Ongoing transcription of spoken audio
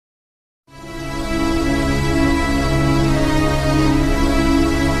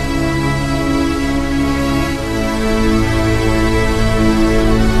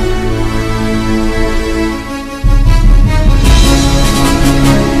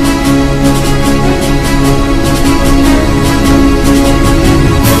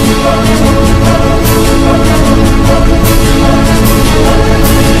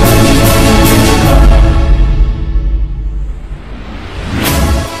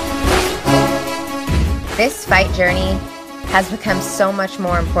This fight journey has become so much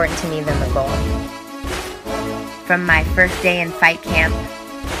more important to me than the goal. From my first day in fight camp,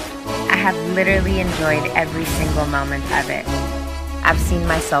 I have literally enjoyed every single moment of it. I've seen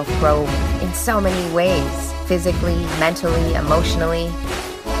myself grow in so many ways, physically, mentally, emotionally.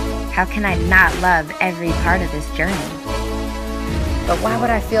 How can I not love every part of this journey? But why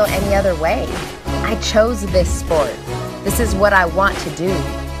would I feel any other way? I chose this sport. This is what I want to do.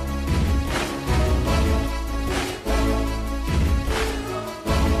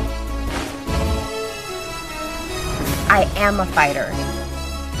 I am a fighter.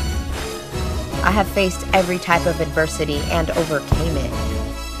 I have faced every type of adversity and overcame it.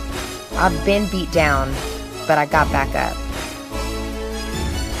 I've been beat down, but I got back up.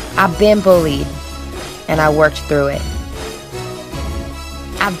 I've been bullied, and I worked through it.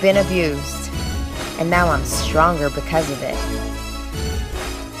 I've been abused, and now I'm stronger because of it.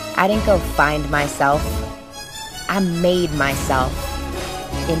 I didn't go find myself. I made myself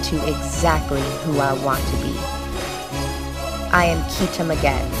into exactly who I want to be. I am Keta Rush,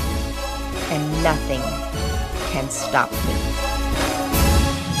 and nothing can stop me.